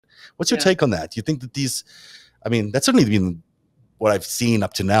What's your take on that? Do you think that these, I mean, that's certainly been what I've seen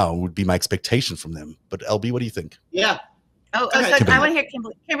up to now would be my expectation from them. But LB, what do you think? Yeah. Oh, so I want to hear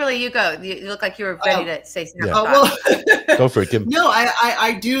Kimberly. Kimberly, you go. You look like you were ready to say something. Yeah. Well, go for it, Kim. No,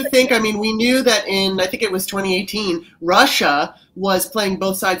 I do think, I mean, we knew that in, I think it was 2018, Russia was playing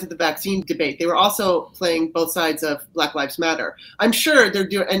both sides of the vaccine debate. They were also playing both sides of Black Lives Matter. I'm sure they're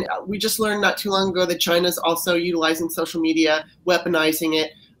doing, and we just learned not too long ago that China's also utilizing social media, weaponizing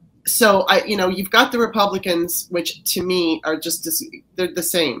it. So, you know, you've got the Republicans, which to me are just, they're the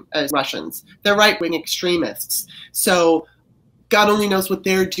same as Russians. They're right-wing extremists. So God only knows what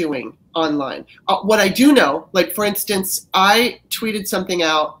they're doing online. What I do know, like, for instance, I tweeted something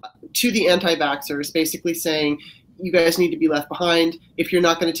out to the anti-vaxxers basically saying, you guys need to be left behind. If you're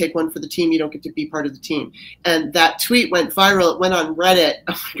not going to take one for the team, you don't get to be part of the team. And that tweet went viral. It went on Reddit.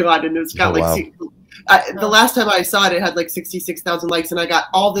 Oh, my God. And it's got the last time I saw it, it had like 66,000 likes, and I got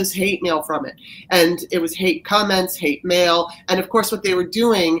all this hate mail from it. And it was hate comments, hate mail. And, of course, what they were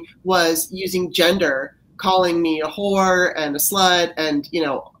doing was using gender, calling me a whore and a slut, and, you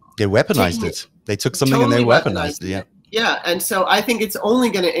know. They weaponized it. They took something totally and they weaponized it. Yeah. Yeah, and so I think it's only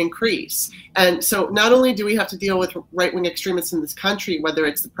going to increase. And so not only do we have to deal with right-wing extremists in this country, whether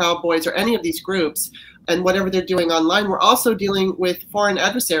it's the Proud Boys or any of these groups, and whatever they're doing online, we're also dealing with foreign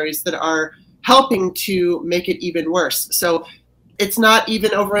adversaries that are helping to make it even worse. So it's not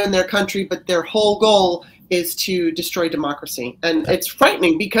even over in their country, but their whole goal is to destroy democracy. And it's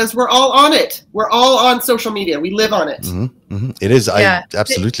frightening because we're all on it. We're all on social media. We live on it. Mm-hmm, mm-hmm. It is. Yeah.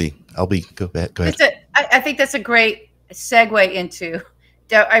 Absolutely. Go ahead. I think that's a great segue into,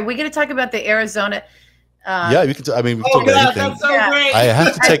 are we going to talk about the Arizona? Yeah, we can. I mean, we can talk about anything. That's so great. I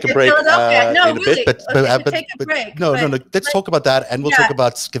have to take a break in a bit, but take a break. No. Let's talk about that, and we'll talk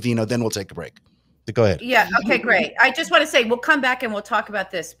about Scavino. Then we'll take a break. But go ahead. Yeah. Okay. Great. I just want to say we'll come back and we'll talk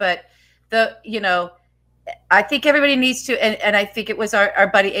about this, but I think everybody needs to, and I think it was our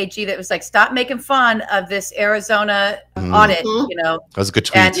buddy AG that was like, stop making fun of this Arizona audit, you know. That was a good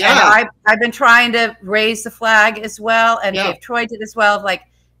tweet. And I've been trying to raise the flag as well, and Dave Troy did as well, like,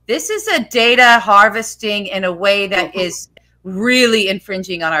 this is a data harvesting in a way that is really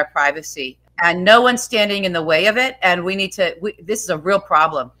infringing on our privacy, and no one's standing in the way of it, and we need to, this is a real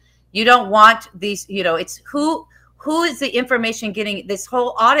problem. You don't want these, you know, it's who is the information getting, this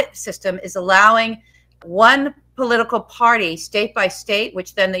whole audit system is allowing one political party, state by state,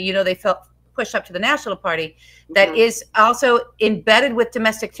 which then they felt push up to the national party, that is also embedded with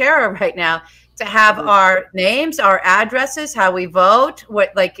domestic terror right now, to have our names, our addresses, how we vote,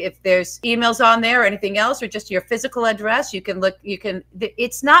 what, like, if there's emails on there or anything else, or just your physical address, you can look,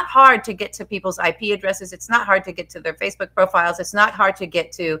 it's not hard to get to people's IP addresses. It's not hard to get to their Facebook profiles. It's not hard to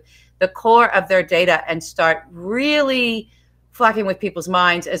get to the core of their data and start really fucking with people's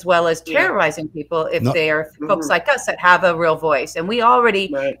minds, as well as terrorizing people if they are folks like us that have a real voice. And we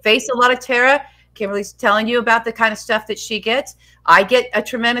already face a lot of terror. Kimberly's telling you about the kind of stuff that she gets. I get a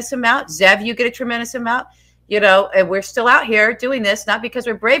tremendous amount. Zev, you get a tremendous amount. You know, and we're still out here doing this, not because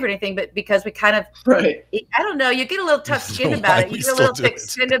we're brave or anything, but because we kind of, I don't know, you get a little tough skin about it. You get a little thick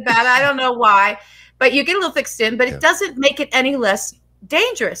skin about it. I don't know why, but you get a little thick skin, but it doesn't make it any less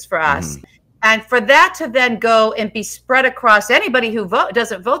dangerous for us. And for that to then go and be spread across anybody who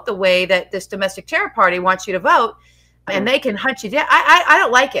doesn't vote the way that this domestic terror party wants you to vote, and they can hunt you down. I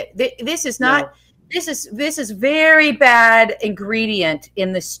don't like it. This is not. This is very bad ingredient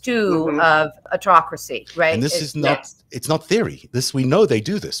in the stew of autocracy, right? And this is not. It's not theory. We know they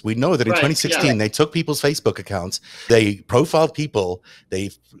do this. We know that in 2016 they took people's Facebook accounts, they profiled people, they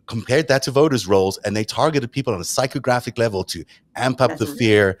compared that to voters' rolls, and they targeted people on a psychographic level to amp up the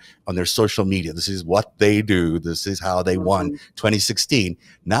fear on their social media. This is what they do. This is how they won 2016.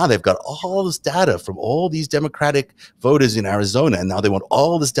 Now they've got all this data from all these Democratic voters in Arizona, and now they want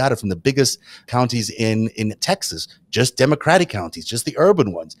all this data from the biggest counties in Texas, just Democratic counties, just the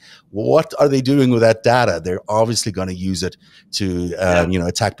urban ones. What are they doing with that data? They're obviously going to use it to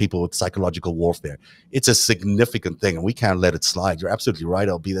attack people with psychological warfare. It's a significant thing, and we can't let it slide. You're absolutely right,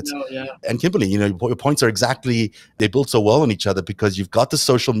 LB. And Kimberly, your points are exactly, they build so well on each other because you've got the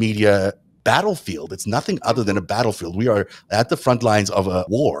social media battlefield. It's nothing other than a battlefield. We are at the front lines of a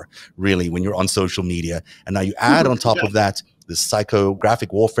war, really, when you're on social media. And now you add on top of that the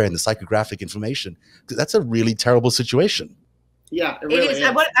psychographic warfare and the psychographic information. That's a really terrible situation. Yeah, it really is.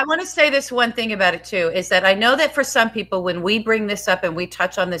 I want to say this one thing about it too, is that I know that for some people, when we bring this up and we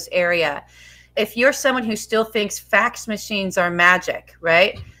touch on this area, if you're someone who still thinks fax machines are magic,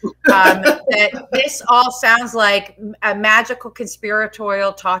 right? That this all sounds like a magical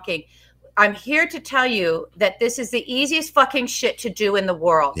conspiratorial talking. I'm here to tell you that this is the easiest fucking shit to do in the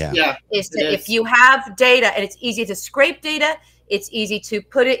world. Yeah. If you have data, and it's easy to scrape data, it's easy to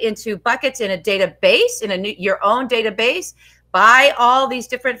put it into buckets in a database, in your own database, by all these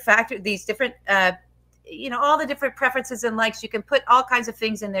different factors, these different, all the different preferences and likes. You can put all kinds of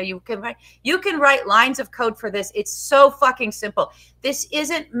things in there. You can write lines of code for this. It's so fucking simple. This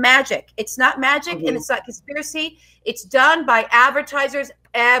isn't magic. It's not magic, and it's not conspiracy. It's done by advertisers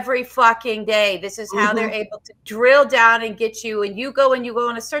every fucking day. This is how they're able to drill down and get you. And you go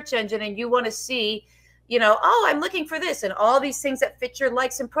on a search engine and you want to see, oh, I'm looking for this, and all these things that fit your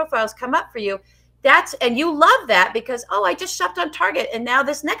likes and profiles come up for you. And you love that because, oh, I just shopped on Target and now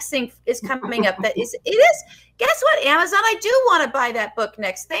this next thing is coming up. Guess what, Amazon, I do want to buy that book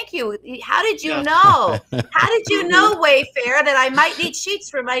next. Thank you. How did you know? How did you know, Wayfair, that I might need sheets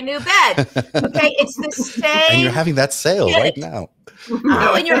for my new bed? Okay, it's the same. And you're having that sale right now.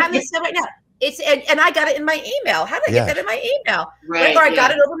 Oh, and you're having this sale right now. And I got it in my email. How did I get that in my email? Right. Or I got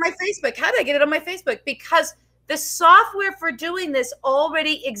it over my Facebook. How did I get it on my Facebook? Because the software for doing this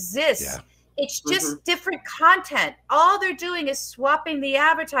already exists. Yeah. It's just different content. All they're doing is swapping the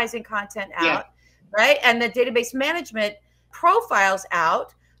advertising content out, right? And the database management profiles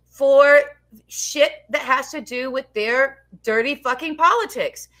out for shit that has to do with their dirty fucking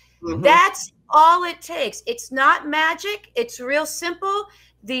politics. That's all it takes. It's not magic. It's real simple.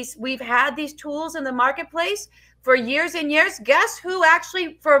 We've had these tools in the marketplace for years and years. Guess who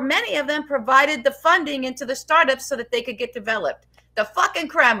actually, for many of them, provided the funding into the startups so that they could get developed? The fucking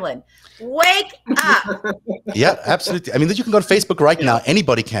Kremlin. Wake up. Yeah, absolutely. I mean, you can go to Facebook right now.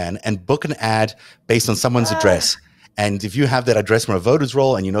 Anybody can, and book an ad based on someone's address. And if you have that address from a voter's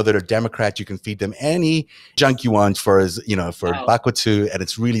roll and you know they're a Democrat, you can feed them any junk you want for a buck or two. And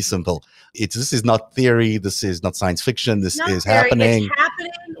it's really simple. This is not theory. This is not science fiction. This is happening. It's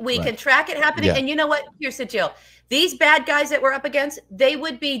happening. We can track it happening. And you know what? Here's the deal. These bad guys that we're up against, they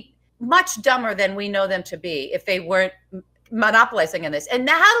would be much dumber than we know them to be if they weren't monopolizing in this. And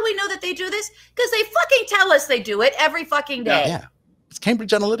now how do we know that they do this? Because they fucking tell us they do it every fucking day. Yeah. It's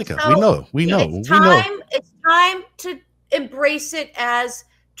Cambridge Analytica. So we know. It's time to embrace it as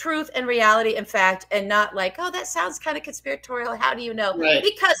truth and reality and fact, and not like, oh, that sounds kind of conspiratorial. How do you know? Right.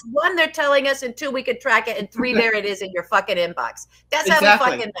 Because 1, they're telling us, and 2, we can track it, and 3, there it is in your fucking inbox. That's how we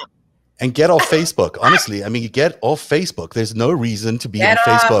fucking know. And get off Facebook. Honestly, I mean, get off Facebook. There's no reason to be on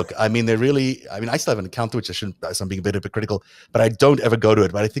Facebook. I mean, I still have an account, which I'm being a bit hypocritical, but I don't ever go to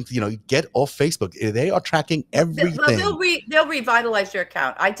it. But I think, get off Facebook. They are tracking everything. They'll revitalize your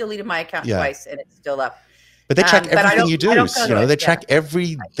account. I deleted my account twice and it's still up. But they track everything you do. They track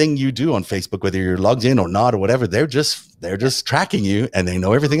everything you do on Facebook, whether you're logged in or not or whatever. They're just tracking you, and they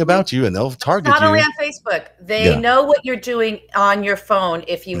know everything about you, and they'll target you. Not only on Facebook, they know what you're doing on your phone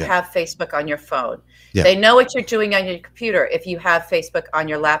if you have Facebook on your phone. Yeah. They know what you're doing on your computer if you have Facebook on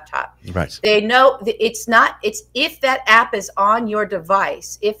your laptop. Right. They know it's if that app is on your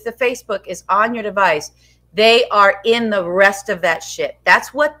device, if the Facebook is on your device, they are in the rest of that shit.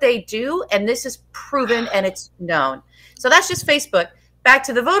 That's what they do, and this is proven and it's known. So that's just Facebook. Back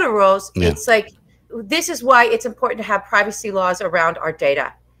to the voter rolls. It's like, this is why it's important to have privacy laws around our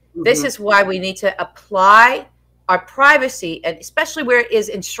data. This is why we need to apply our privacy, and especially where it is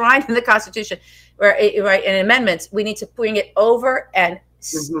enshrined in the Constitution, in amendments, we need to bring it over and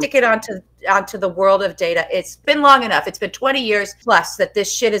stick it onto the world of data. It's been long enough. It's been 20 years plus that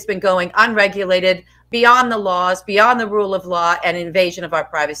this shit has been going unregulated, beyond the laws, beyond the rule of law, and invasion of our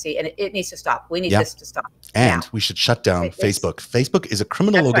privacy. And it needs to stop. We need this to stop. And we should shut down Facebook. Facebook is a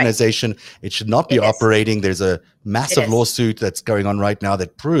criminal organization. It should not be operating. There's a massive lawsuit that's going on right now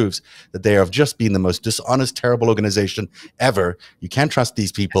that proves that they have just been the most dishonest, terrible organization ever. You can't trust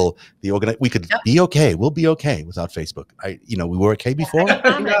these people. We could be okay. We'll be okay without Facebook. We were okay before.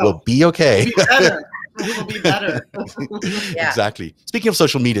 We'll be okay. We'll be better. Exactly. Speaking of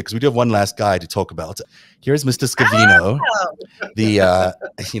social media, because we do have one last guy to talk about. Here's Mr. Scavino.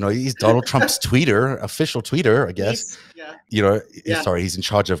 He's Donald Trump's official tweeter, I guess. Sorry, he's in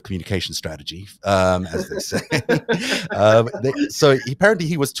charge of communication strategy, as they say. So apparently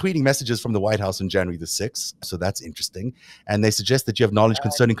he was tweeting messages from the White House on January the 6th. So that's interesting. And they suggest that you have knowledge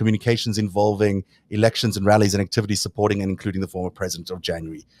concerning communications involving elections and rallies and activities supporting and including the former president of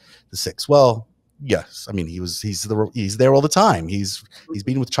January the 6th. Well, yes. I mean, he's there all the time. He's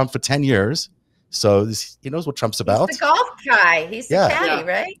been with Trump for 10 years. So he knows what Trump's about. He's the golf guy. He's the caddy,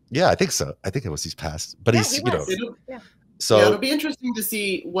 right? Yeah, I think so. I think it was his past. But So it'll be interesting to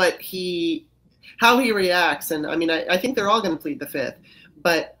see how he reacts. And I mean, I think they're all going to plead the fifth,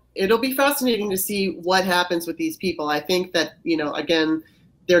 but it'll be fascinating to see what happens with these people. I think that, again,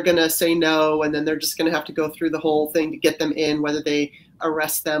 they're going to say no, and then they're just going to have to go through the whole thing to get them in, whether they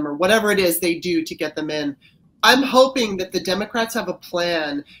arrest them or whatever it is they do to get them in. I'm hoping that the Democrats have a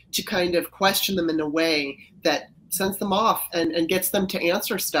plan to kind of question them in a way that sends them off and gets them to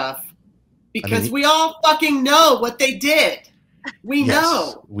answer stuff. Because we all fucking know what they did. We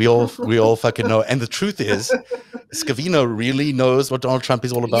know. We all fucking know. And the truth is, Scavino really knows what Donald Trump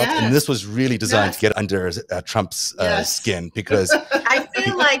is all about. Yes. And this was really designed to get under Trump's skin, because I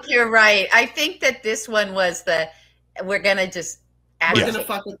feel like you're right. I think that this one was we're going to just we're going to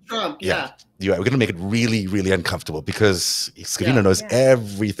fuck with Trump. Yeah. We're going to make it really, really uncomfortable, because Scavino knows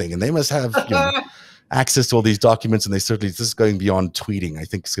everything, and they must have, access to all these documents, and this is going beyond tweeting. I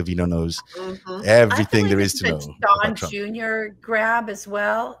think Scavino knows everything there is to know. Don Jr. grab as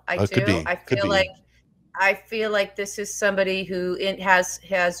well. I do. I feel like this is somebody who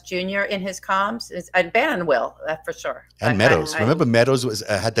has Junior in his comms. And Bannon will, for sure. And Meadows. Remember Meadows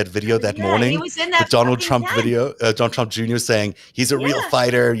had that video that morning? He was in that Donald Trump video. Donald Trump Jr. saying he's a real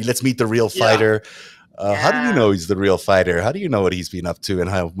fighter. Let's meet the real fighter. How do you know he's the real fighter? How do you know what he's been up to and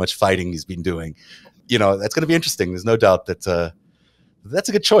how much fighting he's been doing? That's going to be interesting. There's no doubt that that's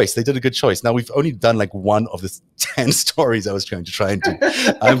a good choice. They did a good choice. Now, we've only done like one of the 10 stories I was trying to try and do.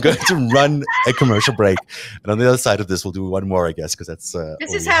 I'm going to run a commercial break. And on the other side of this, we'll do one more, I guess, because that's...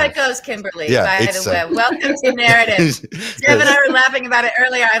 this is how it goes, Kimberly. Yeah, welcome to Narrative. Jeff and I were laughing about it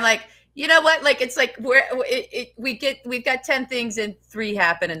earlier. I'm like, you know what? Like, it's like we've got 10 things and 3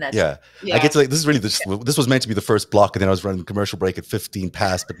 happen, and that's it. I get to this is really this was meant to be the first block, and then I was running the commercial break at 15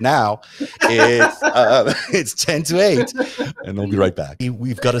 past, but now it's 10 to 8, and we'll be right back.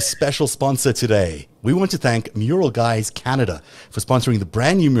 We've got a special sponsor today. We want to thank Mural Guys Canada for sponsoring the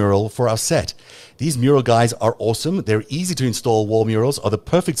brand new mural for our set. These mural guys are awesome. They're easy to install. Wall murals are the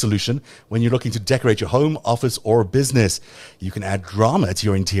perfect solution when you're looking to decorate your home, office, or business. You can add drama to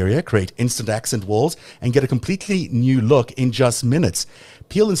your interior, create instant accent walls, and get a completely new look in just minutes.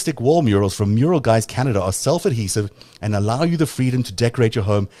 Peel and stick wall murals from Mural Guys Canada are self-adhesive and allow you the freedom to decorate your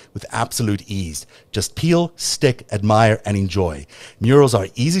home with absolute ease. Just peel, stick, admire, and enjoy. Murals are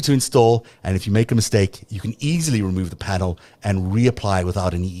easy to install, and if you make a mistake, you can easily remove the panel and reapply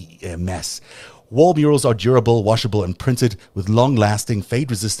without any mess. Wall murals are durable, washable, and printed with long-lasting,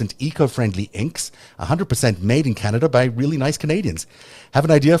 fade-resistant, eco-friendly inks, 100% made in Canada by really nice Canadians. Have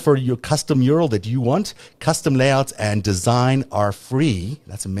an idea for your custom mural that you want? Custom layouts and design are free.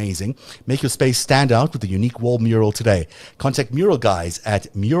 That's amazing. Make your space stand out with a unique wall mural today. Contact Mural Guys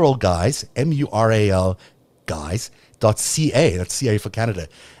at muralguys, M-U-R-A-L, guys.ca. That's CA for Canada.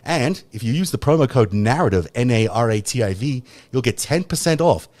 And if you use the promo code NARRATIVE, N-A-R-A-T-I-V, you'll get 10%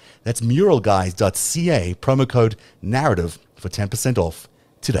 off. That's muralguys.ca, promo code NARRATIVE for 10% off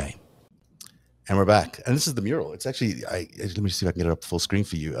today. And we're back. And this is the mural. It's actually, let me see if I can get it up full screen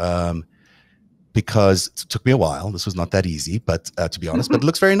for you. Because it took me a while. This was not that easy, but to be honest, but it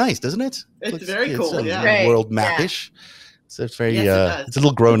looks very nice, doesn't it? It's very cool. It's world map-ish. So it's very, it's a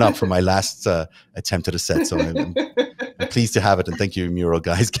little grown up from my last attempt at a set. So I'm pleased to have it. And thank you, Mural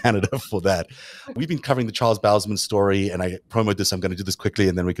Guys Canada, for that. We've been covering the Charles Bousman story, and I promoted this. I'm going to do this quickly,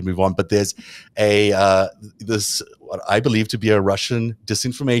 and then we can move on. But there's what I believe to be a Russian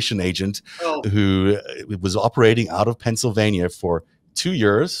disinformation agent who was operating out of Pennsylvania for 2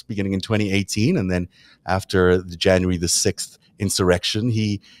 years, beginning in 2018. And then after the January the 6th insurrection,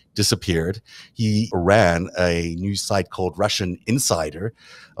 he disappeared. He ran a news site called Russia Insider,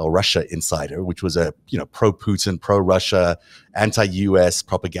 which was a pro-Putin, pro-Russia, anti-US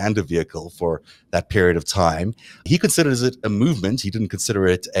propaganda vehicle for that period of time. He considers it a movement. He didn't consider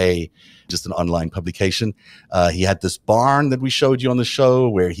it just an online publication. He had this barn that we showed you on the show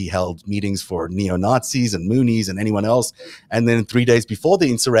where he held meetings for neo-Nazis and Moonies and anyone else. And then 3 days before the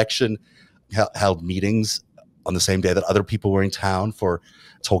insurrection, held meetings on the same day that other people were in town for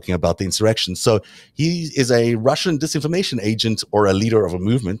talking about the insurrection. So he is a Russian disinformation agent, or a leader of a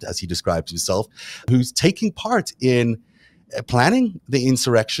movement, as he describes himself, who's taking part in planning the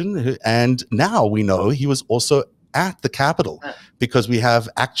insurrection. And now we know he was also at the Capitol, because we have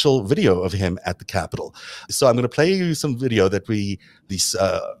actual video of him at the Capitol. So I'm going to play you some video that these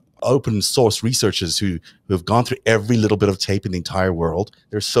open source researchers who have gone through every little bit of tape in the entire world.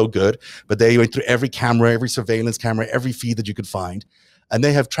 They're so good, but they went through every camera, every surveillance camera, every feed that you could find. And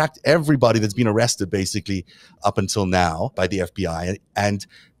they have tracked everybody that's been arrested basically up until now by the FBI. And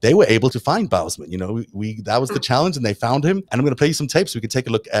they were able to find Bousman. That was the challenge, and they found him. And I'm going to play you some tapes so we can take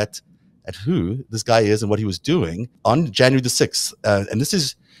a look at who this guy is and what he was doing on January the 6th. And this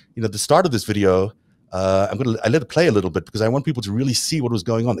is, the start of this video. I let it play a little bit because I want people to really see what was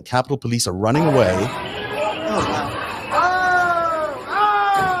going on. The Capitol Police are running away.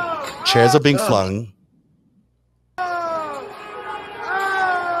 Chairs are being flung.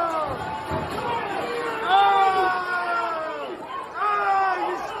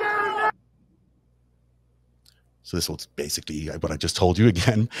 So this was basically what I just told you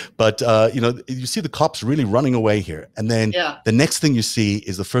again. But, you know, you see the cops really running away here. And then the next thing you see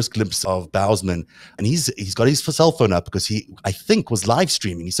is the first glimpse of Bousman. And he's got his cell phone up because he, I think, was live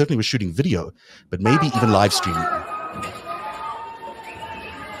streaming. He certainly was shooting video, but maybe even live streaming.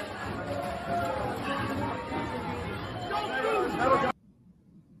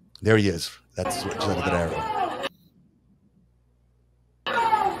 There he is. That's what like that arrow.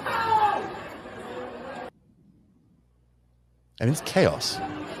 I mean, it's chaos.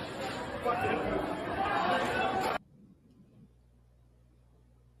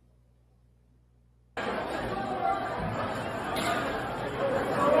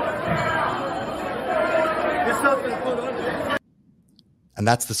 And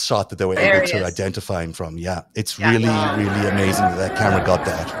that's the shot that they were able to identify him from. Yeah, it's really, really amazing that that camera got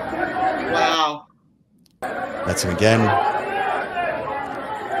that. Wow. That's him again.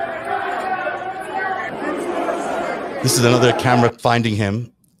 This is another camera finding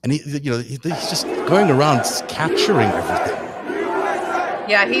him, and he's just going around capturing everything.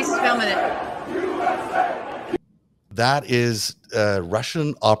 Yeah, he's filming it. That is a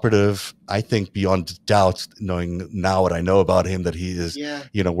Russian operative, I think, beyond doubt, knowing now what I know about him, that he is,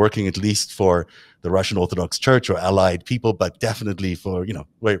 working at least for the Russian Orthodox Church or allied people, but definitely for,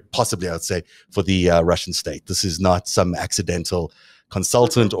 possibly I would say for the Russian state. This is not some accidental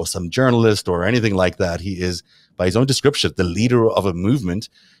consultant or some journalist or anything like that. He is, by his own description, the leader of a movement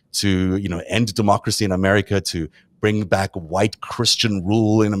to, end democracy in America, to bring back white Christian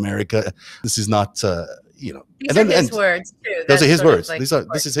rule in America. This is not, These are his words too. Those are his words.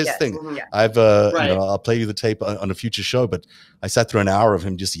 This is his thing. Yeah. I've, I'll play you the tape on a future show, but I sat through an hour of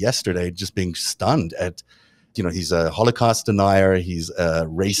him just yesterday, just being stunned at, he's a Holocaust denier. He's a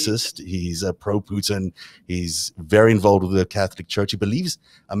racist. He's a pro-Putin. He's very involved with the Catholic Church. He believes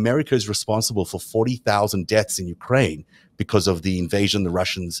America is responsible for 40,000 deaths in Ukraine because of the invasion. The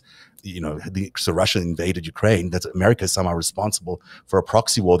Russians, so Russia invaded Ukraine. That America is somehow responsible for a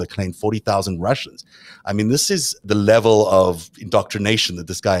proxy war that claimed 40,000 Russians. I mean, this is the level of indoctrination that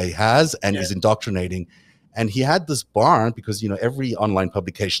this guy has and is indoctrinating. And he had this barn because, every online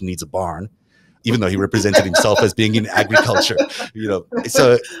publication needs a barn, even though he represented himself as being in agriculture,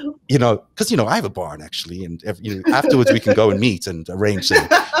 so, because, I have a barn actually, and afterwards we can go and meet and arrange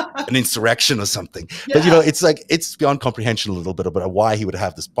an insurrection or something. But, it's beyond comprehension a little bit about why he would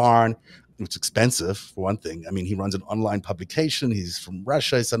have this barn. It's expensive, for one thing. I mean, he runs an online publication. He's from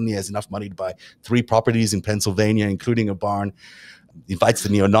Russia. He suddenly has enough money to buy 3 properties in Pennsylvania, including a barn. He invites the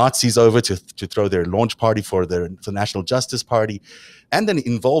neo-Nazis over to throw their launch party for the National Justice Party, and then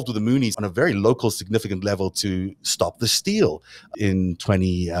involved with the Moonies on a very local, significant level to stop the steal in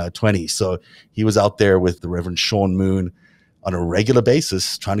 2020. So he was out there with the Reverend Sean Moon on a regular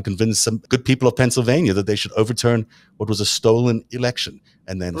basis, trying to convince some good people of Pennsylvania that they should overturn what was a stolen election.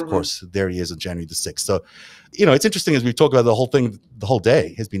 And then, of course, there he is on January the 6th. So, it's interesting as we talk about the whole thing, the whole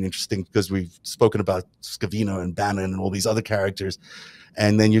day has been interesting because we've spoken about Scavino and Bannon and all these other characters.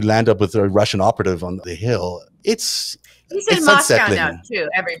 And then you land up with a Russian operative on the Hill. He's in Moscow now, too,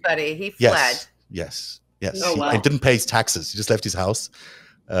 everybody. He fled. Yes. Oh, wow. And didn't pay his taxes. He just left his house.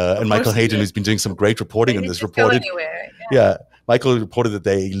 And Michael Hayden, who's been doing some great reporting on this, reported. Michael reported that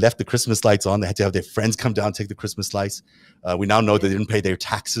they left the Christmas lights on. They had to have their friends come down and take the Christmas lights. We now know they didn't pay their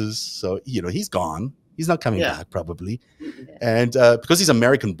taxes. So, he's gone. He's not coming back, probably. And because he's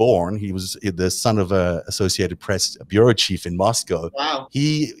American born, he was the son of a Associated Press bureau chief in Moscow. Wow.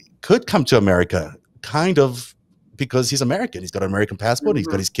 He could come to America kind of because he's American. He's got an American passport. He's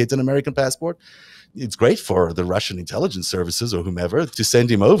got his kids an American passport. It's great for the Russian intelligence services or whomever to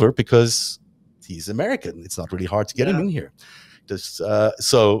send him over because he's American. It's not really hard to get him in here.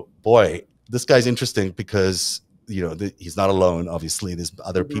 So, boy, this guy's interesting because, he's not alone. Obviously, there's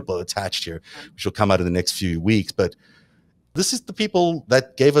other people attached here, which will come out in the next few weeks. But this is the people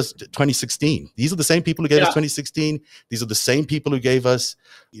that gave us 2016. These are the same people who gave us 2016. These are the same people who gave us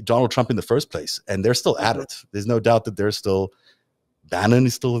Donald Trump in the first place. And they're still at it. There's no doubt that Bannon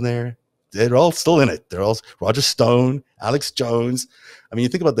is still in there. They're all still in it. They're all Roger Stone, Alex Jones. I mean, you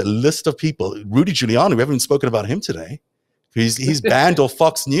think about the list of people. Rudy Giuliani, we haven't even spoken about him today. He's banned off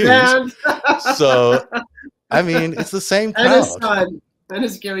Fox News. So, I mean, it's the same crowd. And his son. And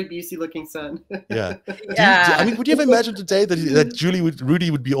his Gary Busey-looking son. Yeah. Would you ever imagine today that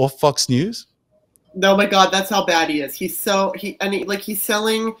Rudy would be off Fox News? No, my God, that's how bad he is. He's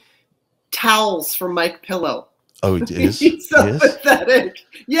selling towels for Mike Pillow. Oh, it is? He's so pathetic.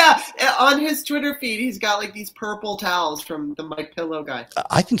 Yeah, on his Twitter feed, he's got like these purple towels from the My Pillow guy.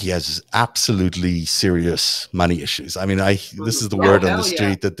 I think he has absolutely serious money issues. I mean, this is the word on the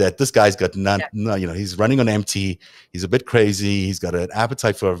street that this guy's got none. No, you know, he's running on empty. He's a bit crazy. He's got an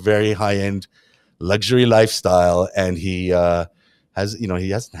appetite for a very high-end luxury lifestyle, and he has, you know, he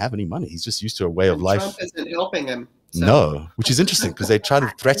doesn't have any money. He's just used to a way of life. Trump isn't helping him. So. No, which is interesting because they try to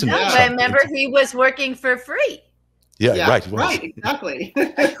threaten him. But remember, he was working for free. Yeah, right. Right, exactly.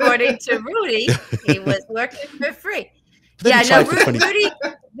 According to Rudy, he was working for free. Yeah, no, Rudy,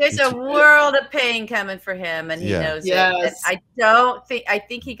 there's a world of pain coming for him, and he knows it. And I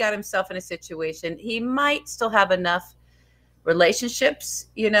think he got himself in a situation. He might still have enough relationships,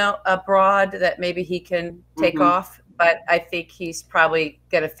 you know, abroad that maybe he can take off, but I think he's probably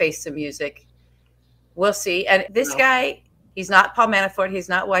going to face some music. We'll see. And this guy, he's not Paul Manafort. He's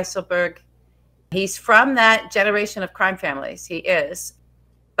not Weisselberg. He's from that generation of crime families. He is.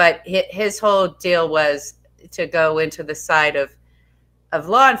 But his whole deal was to go into the side of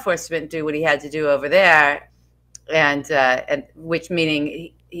law enforcement, do what he had to do over there, and which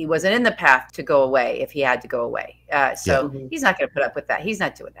meaning he wasn't in the path to go away if he had to go away. So he's not going to put up with that. He's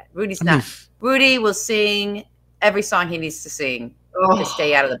not doing that. Rudy's not. Rudy will sing every song he needs to sing to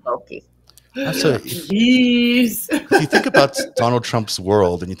stay out of the bulky. Absolutely. If you think about Donald Trump's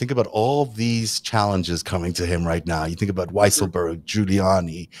world and you think about all these challenges coming to him right now, you think about Weisselberg,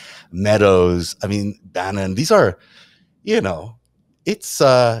 Giuliani, Meadows, I mean, Bannon, these are, you know, it's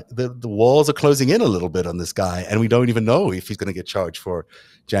the walls are closing in a little bit on this guy, and we don't even know if he's going to get charged for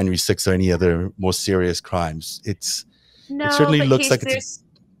January 6th or any other more serious crimes. It certainly looks like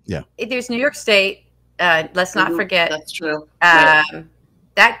there's New York State. Let's not forget. That's true.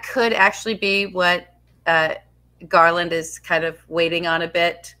 That could actually be what Garland is kind of waiting on a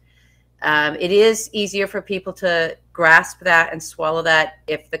bit. It is easier for people to grasp that and swallow that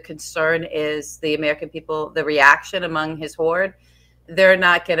if the concern is the American people, the reaction among his horde. They're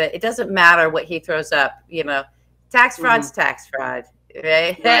not going to, it doesn't matter what he throws up, you know, tax fraud's tax fraud,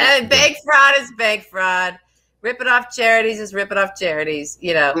 right? Bank fraud is bank fraud. Ripping off charities is ripping off charities.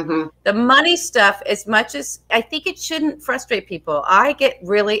 You know, the money stuff, as much as I think it shouldn't frustrate people, I get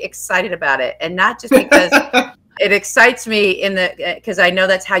really excited about it. And not just because it excites me because I know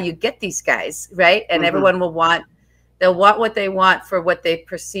that's how you get these guys, right? And everyone they'll want what they want for what they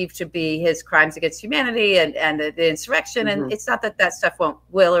perceive to be his crimes against humanity and the insurrection. And it's not that stuff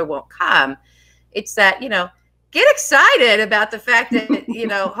will or won't come. It's that, you know, get excited about the fact that, you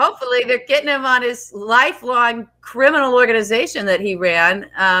know, hopefully they're getting him on his lifelong criminal organization that he ran,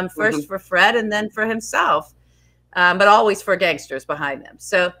 first for Fred and then for himself, but always for gangsters behind them.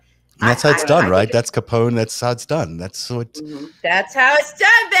 So and that's how it's done, right? That's Capone. That's how it's done. That's what. That's how it's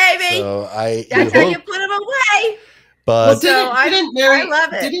done, baby. So that's how you put him away. But I love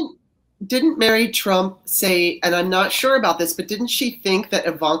it. Didn't Mary Trump say, and I'm not sure about this, but didn't she think that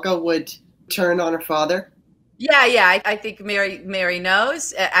Ivanka would turn on her father? Yeah. I think Mary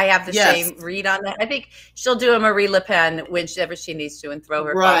knows. I have the same read on that. I think she'll do a Marie Le Pen whenever she needs to and throw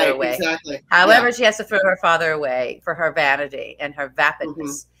her father away. Exactly. However, she has to throw her father away for her vanity and her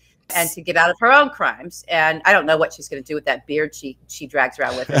vapidness and to get out of her own crimes. And I don't know what she's going to do with that beard she drags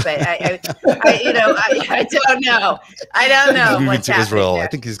around with her. But I don't know. I don't know. Moving to Israel. I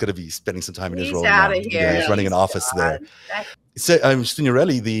think he's going to be spending some time in Israel. He's out of here. Yeah, he's running an office there. So,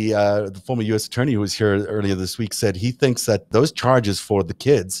 Signorelli, the former U.S. attorney who was here earlier this week, said he thinks that those charges for the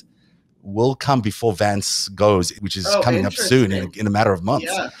kids will come before Vance goes, which is coming up soon in a matter of months.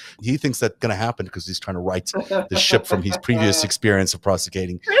 Yeah. He thinks that's going to happen because he's trying to right the ship from his previous experience of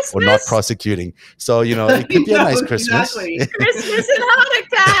prosecuting or not prosecuting. So, you know, it could be a nice Christmas. Christmas and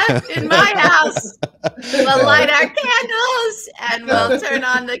Hanukkah in my house. We'll light our candles and we'll turn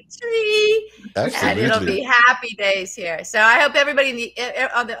on the tree. Absolutely. And it'll be happy days here. So I hope everybody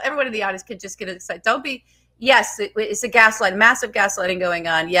everyone in the audience can just get excited. Don't be. Yes, it's a massive gaslighting going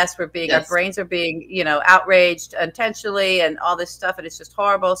on. Yes, our brains are being, you know, outraged intentionally and all this stuff, and it's just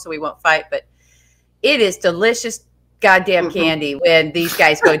horrible. So we won't fight, but it is delicious, goddamn candy when these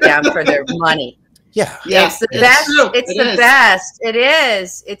guys go down for their money. Yeah, it's the best. It's the best. It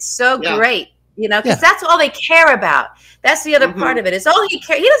is. It's so great, you know, because that's all they care about. That's the other part of it. Is all he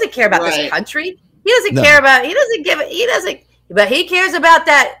cares. He doesn't care about this country. He doesn't care about. He doesn't give it. He doesn't. But he cares about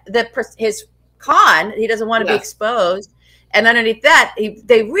his con. He doesn't want to be exposed, and underneath that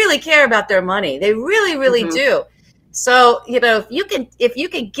they really care about their money. They really, really do. So, you know, if you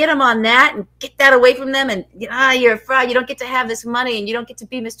can get them on that and get that away from them, and you're a fraud, you don't get to have this money, and you don't get to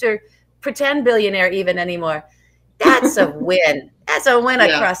be Mr. Pretend billionaire even anymore. That's a win. That's a win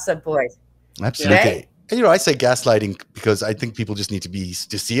across the board. Absolutely. Right? And, you know, I say gaslighting because I think people just need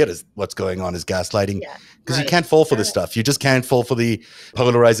to see it as what's going on as gaslighting, because you can't fall for this stuff. You just can't fall for the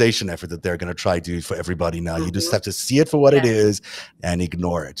polarization effort that they're going to try to do for everybody now. You just have to see it for what it is and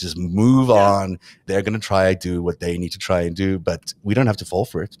ignore it. Just move on. They're going to try to do what they need to try and do, but we don't have to fall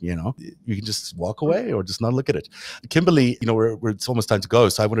for it. You know, you can just walk away or just not look at it. Kimberly, you know, it's almost time to go.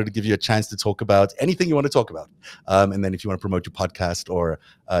 So I wanted to give you a chance to talk about anything you want to talk about. And then if you want to promote your podcast or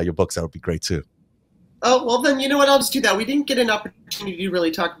your books, that would be great too. Oh, well, then, you know what? I'll just do that. We didn't get an opportunity to really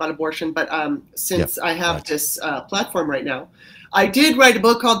talk about abortion, but since I have this platform right now, I did write a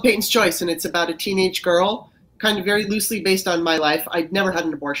book called Peyton's Choice, and it's about a teenage girl, kind of very loosely based on my life. I'd never had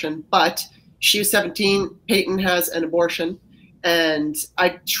an abortion, but she was 17. Peyton has an abortion, and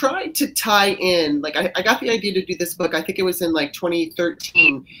I tried to tie in, like, I got the idea to do this book. I think it was in, like,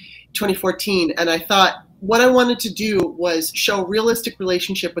 2013, 2014, and I thought, what I wanted to do was show a realistic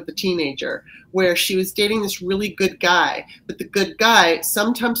relationship with the teenager where she was dating this really good guy, but the good guy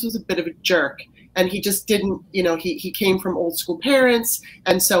sometimes was a bit of a jerk, and he just didn't, you know, he came from old school parents,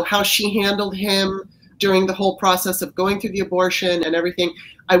 and so how she handled him during the whole process of going through the abortion and everything,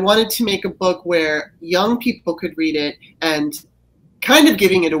 I wanted to make a book where young people could read it and kind of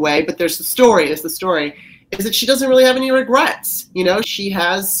giving it away, but there's the story, is that she doesn't really have any regrets. You know, she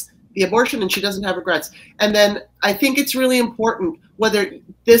has the abortion and she doesn't have regrets. And then I think it's really important, whether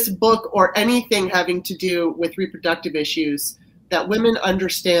this book or anything having to do with reproductive issues, that women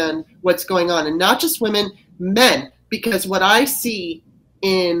understand what's going on, and not just women, men, because what I see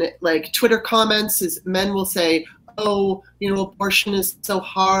in like Twitter comments is men will say, oh, you know, abortion is so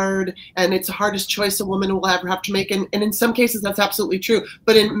hard and it's the hardest choice a woman will ever have to make. And in some cases, that's absolutely true.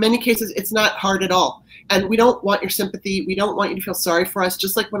 But in many cases, it's not hard at all. And we don't want your sympathy. We don't want you to feel sorry for us.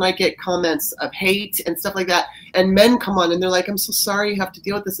 Just like when I get comments of hate and stuff like that, and men come on and they're like, I'm so sorry you have to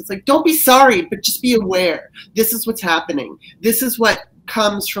deal with this. It's like, don't be sorry, but just be aware. This is what's happening. This is what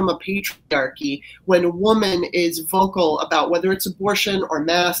comes from a patriarchy when a woman is vocal about whether it's abortion or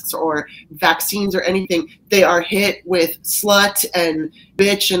masks or vaccines or anything. They are hit with slut and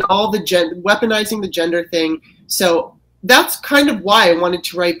bitch and all the weaponizing the gender thing. So that's kind of why I wanted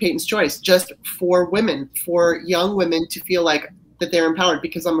to write Peyton's Choice, just for women, for young women to feel like that they're empowered,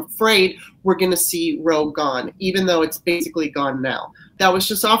 because I'm afraid we're going to see Roe gone, even though it's basically gone now. That was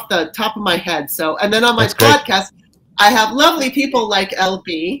just off the top of my head. So, and then on my podcast, I have lovely people like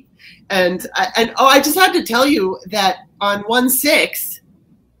LB, and I just had to tell you that on 1/6,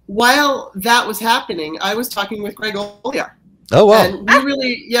 while that was happening, I was talking with Greg Oliar. Oh wow! And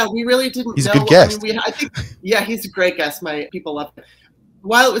we really didn't. He's know. a good guest. I think, he's a great guest. My people love it.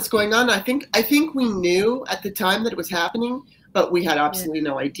 While it was going on, I think we knew at the time that it was happening, but we had absolutely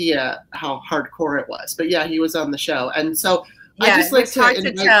no idea how hardcore it was. But yeah, he was on the show, and so. Yeah, it was hard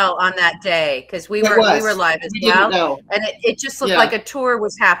to tell on that day because we were live as well, and it just looked like a tour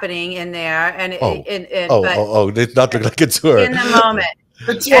was happening in there, and it not look like a tour in the moment.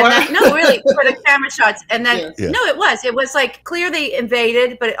 No, really, for the camera shots, and then no, it was like clear they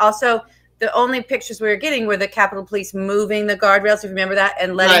invaded, but it also the only pictures we were getting were the Capitol Police moving the guardrails. If you remember that,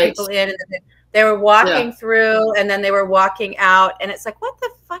 and letting people in, and they were walking through, and then they were walking out, and it's like, what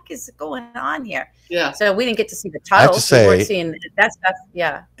the fuck is going on here? Yeah. So we didn't get to see the tunnel. I have to say, we weren't seeing that stuff.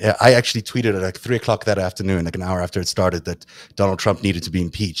 Yeah. Yeah. I actually tweeted at like 3 o'clock that afternoon, like an hour after it started, that Donald Trump needed to be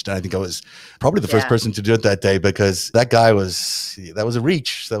impeached. And I think I was probably the first person to do it that day, because that guy that was a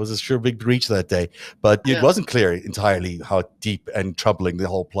reach. That was a sure big reach that day. But it wasn't clear entirely how deep and troubling the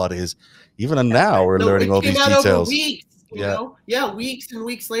whole plot is. Even now, we're learning all these details. Weeks and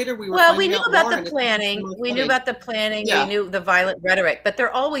weeks later, we knew about the planning. We knew about the planning. We knew the violent rhetoric, but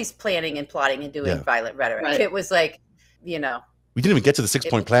they're always planning and plotting and doing violent rhetoric. Right. It was like, you know. We didn't even get to the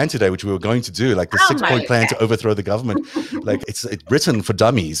 6-point plan today, which we were going to do, like the 6-point plan to overthrow the government. Like it's written for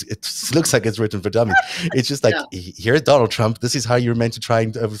dummies. It looks like it's written for dummies. It's just like, here's Donald Trump. This is how you're meant to try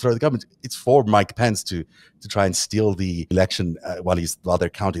and overthrow the government. It's for Mike Pence to try and steal the election while they're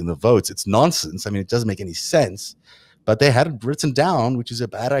counting the votes. It's nonsense. I mean, it doesn't make any sense. But they had it written down, which is a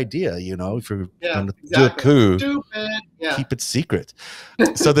bad idea, you know. If you're going to do a coup, keep it secret.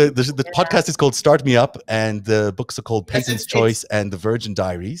 So the podcast is called Start Me Up, and the books are called Peyton's Choice and The Virgin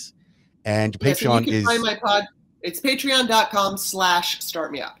Diaries. And Patreon is... Find my pod. It's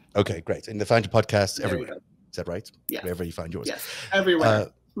patreon.com/startmeup. Okay, great. And they find your podcast everywhere. Is that right? Yeah. Wherever you find yours. Yes, everywhere.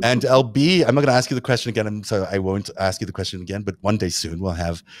 And LB, I'm not going to ask you the question again, so I won't ask you the question again, but one day soon we'll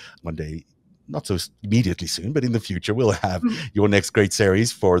have not so immediately soon, but in the future, we'll have your next great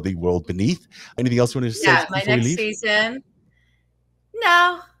series for The World Beneath. Anything else you want to say before my next you leave? Season.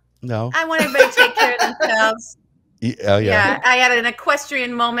 No. I want everybody to take care of themselves. Oh, Yeah, I had an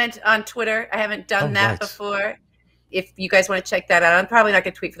equestrian moment on Twitter. I haven't done that before. If you guys want to check that out, I'm probably not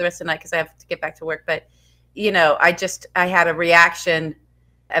going to tweet for the rest of the night because I have to get back to work. But, you know, I had a reaction,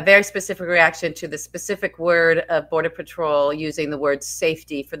 a very specific reaction to the specific word of Border Patrol using the word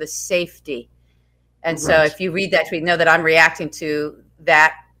safety for the safety. And so if you read that tweet, know that I'm reacting to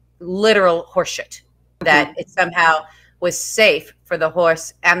that literal horseshit, that it somehow was safe for the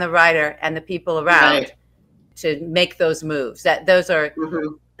horse and the rider and the people around to make those moves. That those are,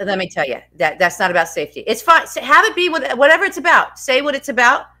 let me tell you, that's not about safety. It's fine. Have it be whatever it's about. Say what it's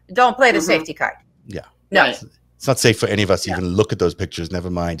about. Don't play the safety card. Yeah. No. It's not safe for any of us to even look at those pictures,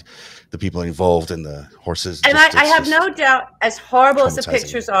 never mind the people involved in the horses. And I have no doubt, as horrible as the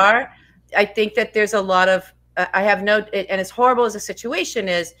pictures are, I think that there's a lot of, and as horrible as the situation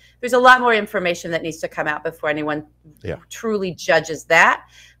is, there's a lot more information that needs to come out before anyone truly judges that.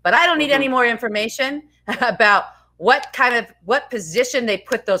 But I don't need any more information about what position they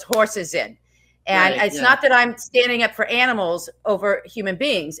put those horses in. And it's not that I'm standing up for animals over human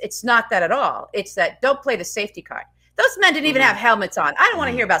beings. It's not that at all. It's that don't play the safety card. Those men didn't even have helmets on. I don't want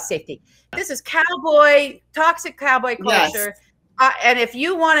to hear about safety. This is toxic cowboy culture. And if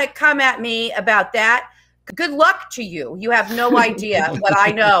you want to come at me about that, good luck to you. You have no idea what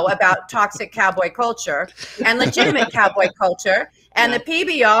I know about toxic cowboy culture and legitimate cowboy culture and the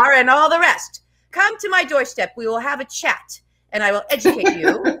PBR and all the rest. Come to my doorstep. We will have a chat, and I will educate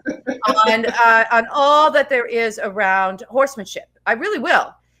you on all that there is around horsemanship. I really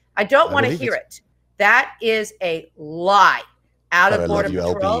will. I don't want to hear it. That is a lie out of Border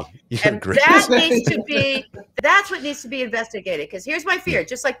Patrol. And that's what needs to be investigated. Because here's my fear,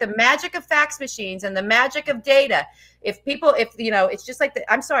 just like the magic of fax machines and the magic of data, it's just like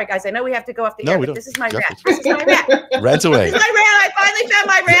I'm sorry, guys, I know we have to go off the air, but this is my rant. This is my rant. Rant away. This is my rant. I finally found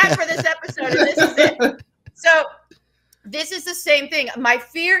my rant for this episode, and this is it. So this is the same thing. My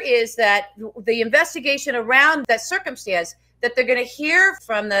fear is that the investigation around that circumstance, that they're going to hear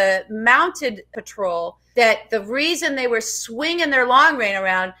from the mounted patrol that the reason they were swinging their long rein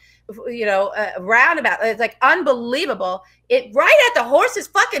around, roundabout, it's like unbelievable. It right at the horse's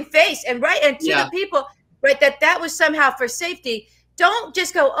fucking face and to the people, right? That was somehow for safety. Don't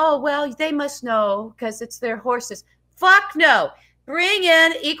just go, oh, well, they must know because it's their horses. Fuck no. Bring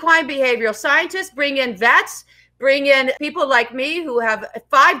in equine behavioral scientists, bring in vets, bring in people like me who have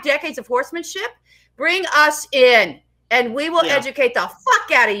 5 decades of horsemanship. Bring us in, and we will educate the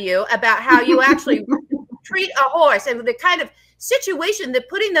fuck out of you about how you actually treat a horse and the kind of situation that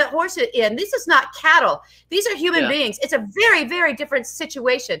putting the horse in. This is not cattle. These are human beings. It's a very, very different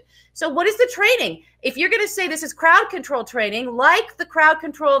situation. So what is the training? If you're going to say this is crowd control training, like the crowd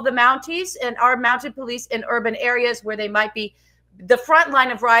control of the Mounties and our mounted police in urban areas where they might be the front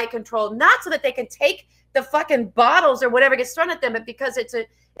line of riot control, not so that they can take the fucking bottles or whatever gets thrown at them, but because it's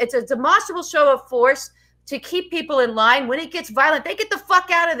a demonstrable show of force to keep people in line. When it gets violent, they get the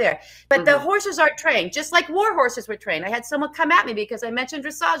fuck out of there. But the horses are trained, just like war horses were trained. I had someone come at me because I mentioned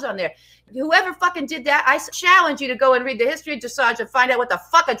dressage on there. Whoever fucking did that, I challenge you to go and read the history of dressage and find out what the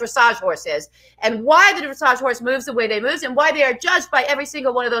fuck a dressage horse is and why the dressage horse moves the way they move and why they are judged by every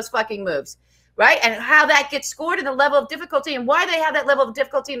single one of those fucking moves. Right? And how that gets scored and the level of difficulty and why they have that level of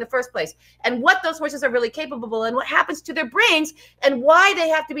difficulty in the first place and what those horses are really capable of and what happens to their brains and why they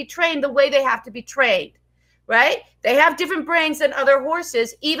have to be trained the way they have to be trained. Right? They have different brains than other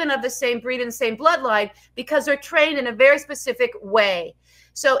horses, even of the same breed and the same bloodline, because they're trained in a very specific way.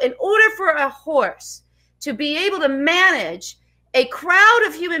 So in order for a horse to be able to manage a crowd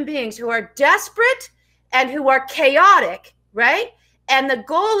of human beings who are desperate and who are chaotic, right? And the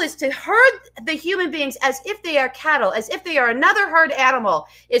goal is to herd the human beings as if they are cattle, as if they are another herd animal,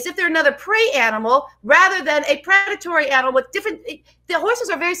 as if they're another prey animal, rather than a predatory animal with different. The horses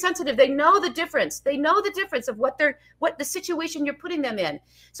are very sensitive. They know the difference. They know the difference of what the situation you're putting them in.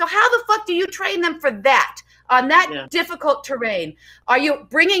 So how the fuck do you train them for that on that difficult terrain? Are you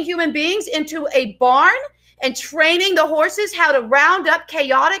bringing human beings into a barn and training the horses how to round up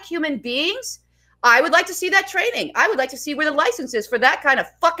chaotic human beings? I would like to see that training. I would like to see where the license is for that kind of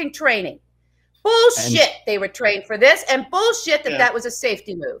fucking training. Bullshit, they were trained for this, and bullshit that was a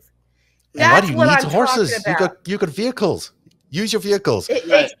safety move. That's what I'm horses? Talking about. You got vehicles. Use your vehicles.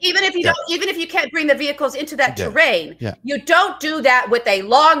 Even if you can't bring the vehicles into that terrain, you don't do that with a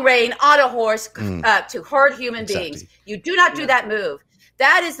long rein on a horse to herd human beings. You do not do that move.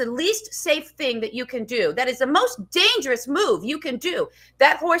 That is the least safe thing that you can do. That is the most dangerous move you can do.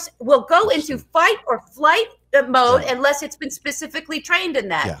 That horse will go into fight or flight mode unless it's been specifically trained in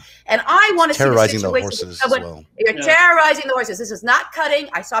that. Yeah. And I want to see the situation. The horses as well. You're terrorizing the horses. This is not cutting.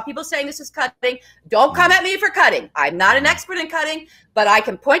 I saw people saying this is cutting. Don't come at me for cutting. I'm not an expert in cutting, but I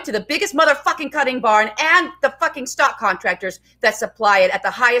can point to the biggest motherfucking cutting barn and the fucking stock contractors that supply it at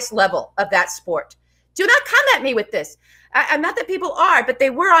the highest level of that sport. Do not come at me with this. I'm not that people are, but they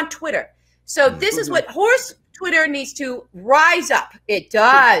were on Twitter. So this is what horse Twitter needs to rise up. It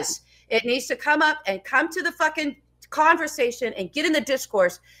does. It needs to come up and come to the fucking conversation and get in the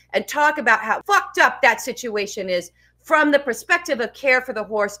discourse and talk about how fucked up that situation is from the perspective of care for the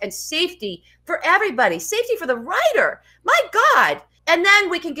horse and safety for everybody, safety for the rider. My God. And then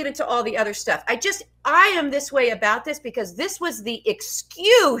we can get into all the other stuff. I am this way about this because this was the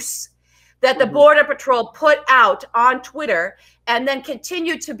excuse that the Border Patrol put out on Twitter and then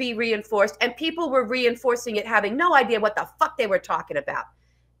continued to be reinforced. And people were reinforcing it, having no idea what the fuck they were talking about.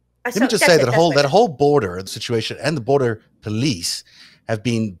 Let me just say that whole border situation and the border police have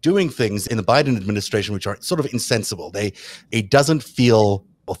been doing things in the Biden administration which are sort of insensible. It doesn't feel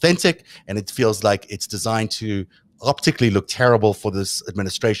authentic, and it feels like it's designed to optically look terrible for this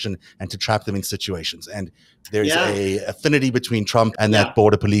administration and to trap them in situations. And there's a affinity between Trump and that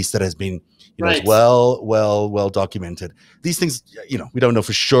border police that has been well documented. These things, we don't know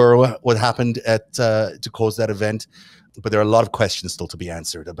for sure what happened to cause that event. But there are a lot of questions still to be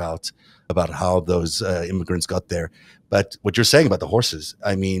answered about how those immigrants got there. But what you're saying about the horses,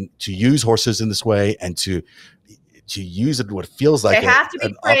 I mean, to use horses in this way and to use it what feels like they have to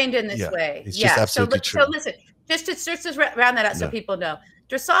be trained in this way. It's just absolutely true. So listen, just to round that out so people know.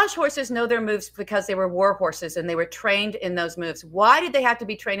 Dressage horses know their moves because they were war horses and they were trained in those moves. Why did they have to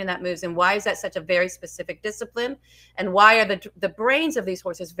be trained in that moves? And why is that such a very specific discipline? And why are the brains of these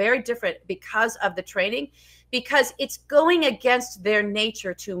horses very different because of the training? Because it's going against their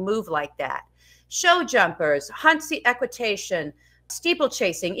nature to move like that. Show jumpers, huntsy equitation,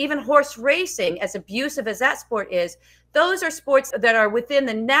 steeplechasing, even horse racing, as abusive as that sport is, those are sports that are within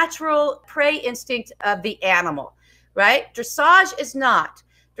the natural prey instinct of the animal. Right? Dressage is not.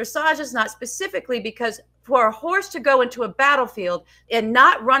 Dressage is not, specifically because for a horse to go into a battlefield and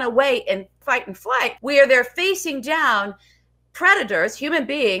not run away and fight and flight, where they're facing down predators, human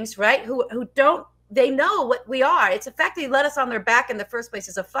beings, right? Who don't, they know what we are. It's the fact that they let us on their back in the first place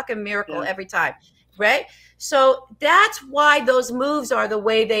is a fucking miracle every time, right? So that's why those moves are the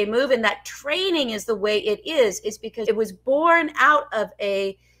way they move, and that training is the way it is because it was born out of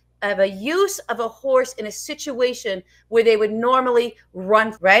a use of a horse in a situation where they would normally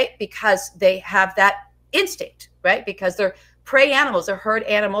run, right? Because they have that instinct, right? Because they're prey animals, they're herd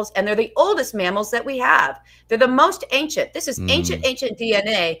animals, and they're the oldest mammals that we have. They're the most ancient. This is ancient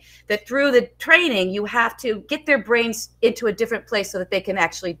DNA that through the training, you have to get their brains into a different place so that they can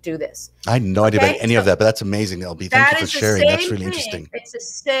actually do this. I had no idea about any of that, but that's amazing, LB. Thank you for sharing. That's really interesting. It's the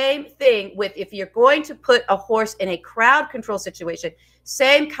same thing with if you're going to put a horse in a crowd control situation,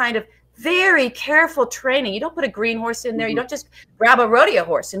 same kind of very careful training. You don't put a green horse in there. You don't just grab a rodeo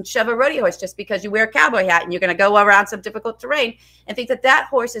horse and shove a rodeo horse just because you wear a cowboy hat and you're going to go around some difficult terrain and think that that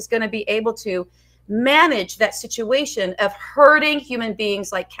horse is going to be able to manage that situation of herding human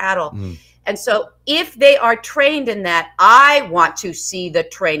beings like cattle. And so if they are trained in that, I want to see the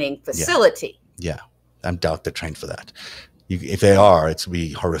training facility. Yeah, I doubt they're trained for that. If they are, it's going to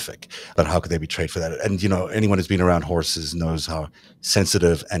be horrific. But how could they be trained for that? And, anyone who's been around horses knows how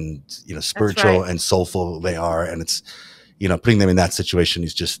sensitive and, spiritual and soulful they are. And it's, putting them in that situation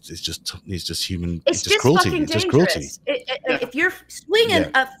is just human. It's just cruelty. It's just cruelty. If you're swinging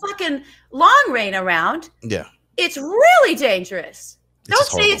a fucking long rein around, it's really dangerous. Don't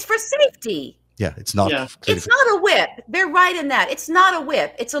say it's for safety. Yeah, it's not. Yeah. It's not a whip. They're right in that. It's not a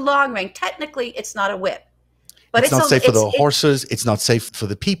whip. It's a long rein. Technically, it's not a whip. But it's not safe for the horses. It's not safe for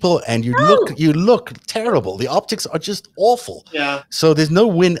the people, and you look terrible. The optics are just awful. Yeah. So there's no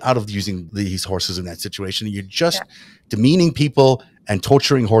win out of using these horses in that situation. You're just demeaning people and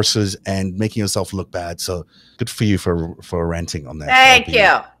torturing horses and making yourself look bad. So good for you for ranting on that. Thank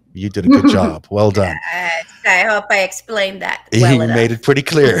you. You did a good job. Well done. I hope I explained that well You made it pretty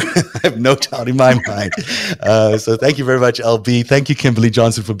clear. I have no doubt in my mind. So thank you very much, LB. Thank you, Kimberly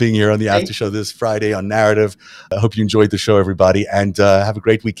Johnson, for being here on the After Show this Friday on Narrative. I hope you enjoyed the show, everybody, and have a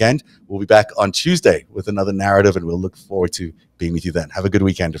great weekend. We'll be back on Tuesday with another Narrative, and we'll look forward to being with you then. Have a good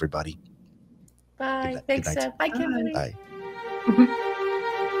weekend, everybody. Bye. Thanks, Bye, Kimberly. Bye.